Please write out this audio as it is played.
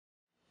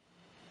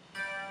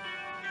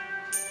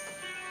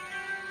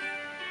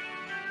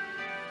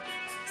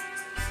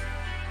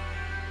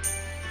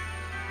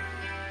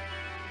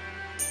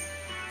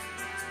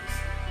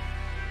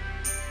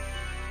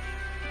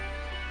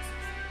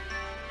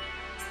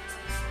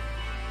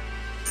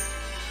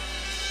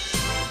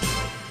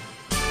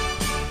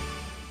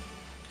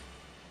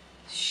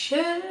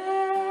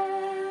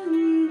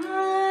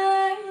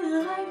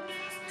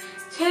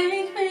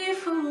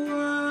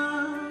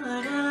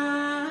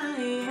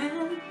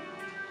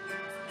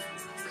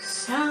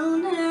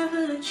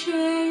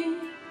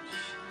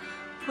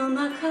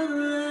my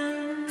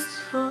colors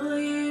for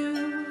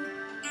you.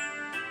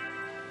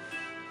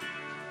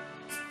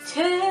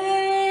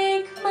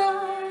 Take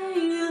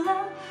my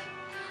love,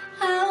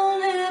 I'll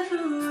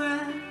never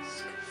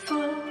ask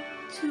for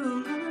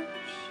too much.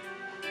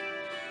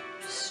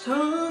 Just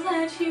all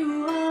that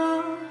you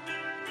are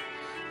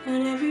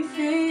and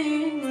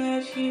everything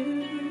that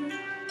you do.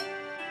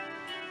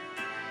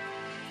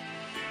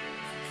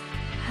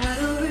 I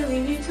don't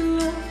really need to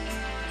look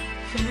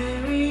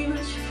very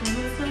much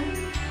further.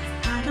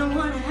 I don't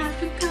wanna have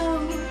to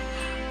go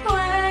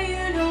where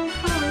you don't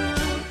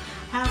follow.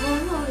 I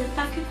won't hold it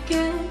back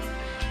again.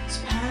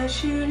 This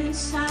passion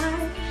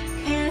inside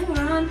can't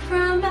run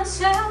from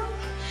myself.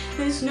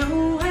 There's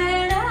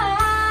nowhere to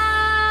hide.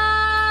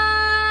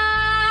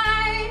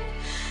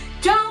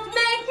 Don't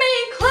make me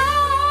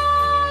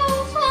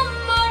close one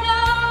more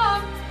door.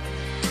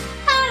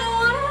 I don't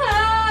wanna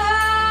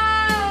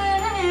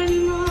hide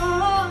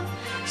anymore.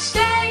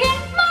 Stay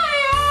in my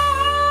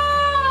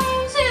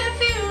arms if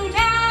you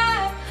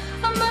dare.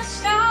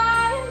 Must I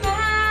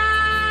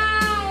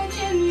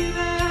imagine you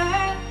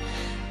there?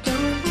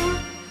 Don't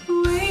walk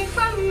away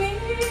from me.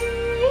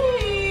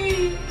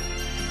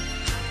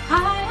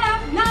 I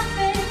have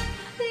nothing,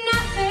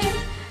 nothing,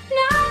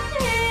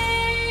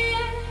 nothing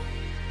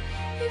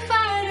if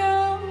I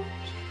don't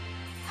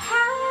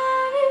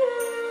have you.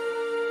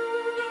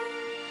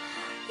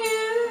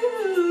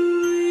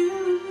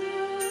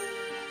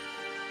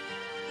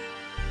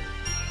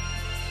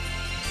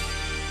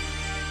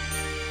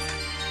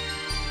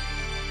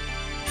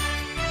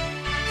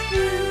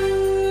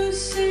 You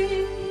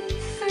see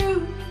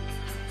through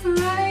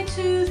right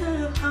to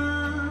the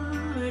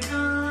heart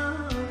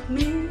of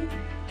me.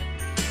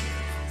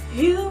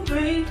 You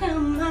break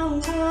down my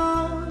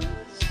walls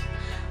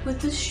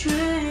with the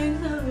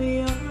strength of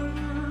your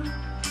heart.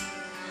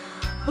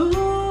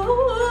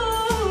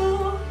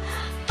 Ooh,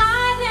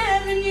 I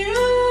never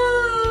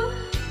knew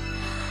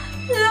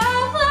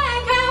love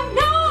like I've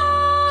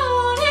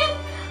known it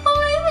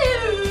with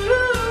you.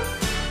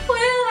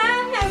 We'll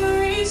have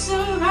memories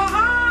so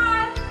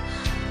hard,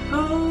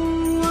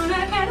 oh, one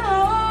I can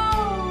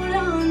hold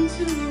on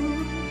to.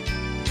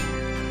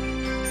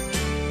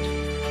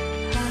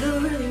 I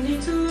don't really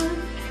need to look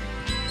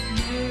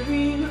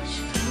very much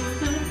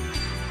further.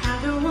 I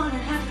don't wanna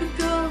have to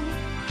go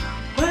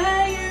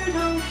where you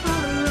don't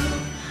follow.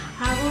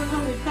 I won't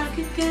hold it back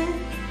again.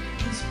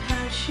 This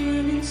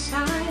passion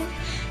inside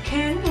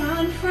can't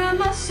run from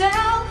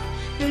myself.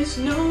 There's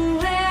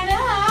nowhere to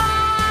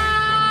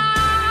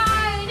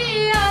hide.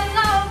 Your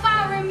love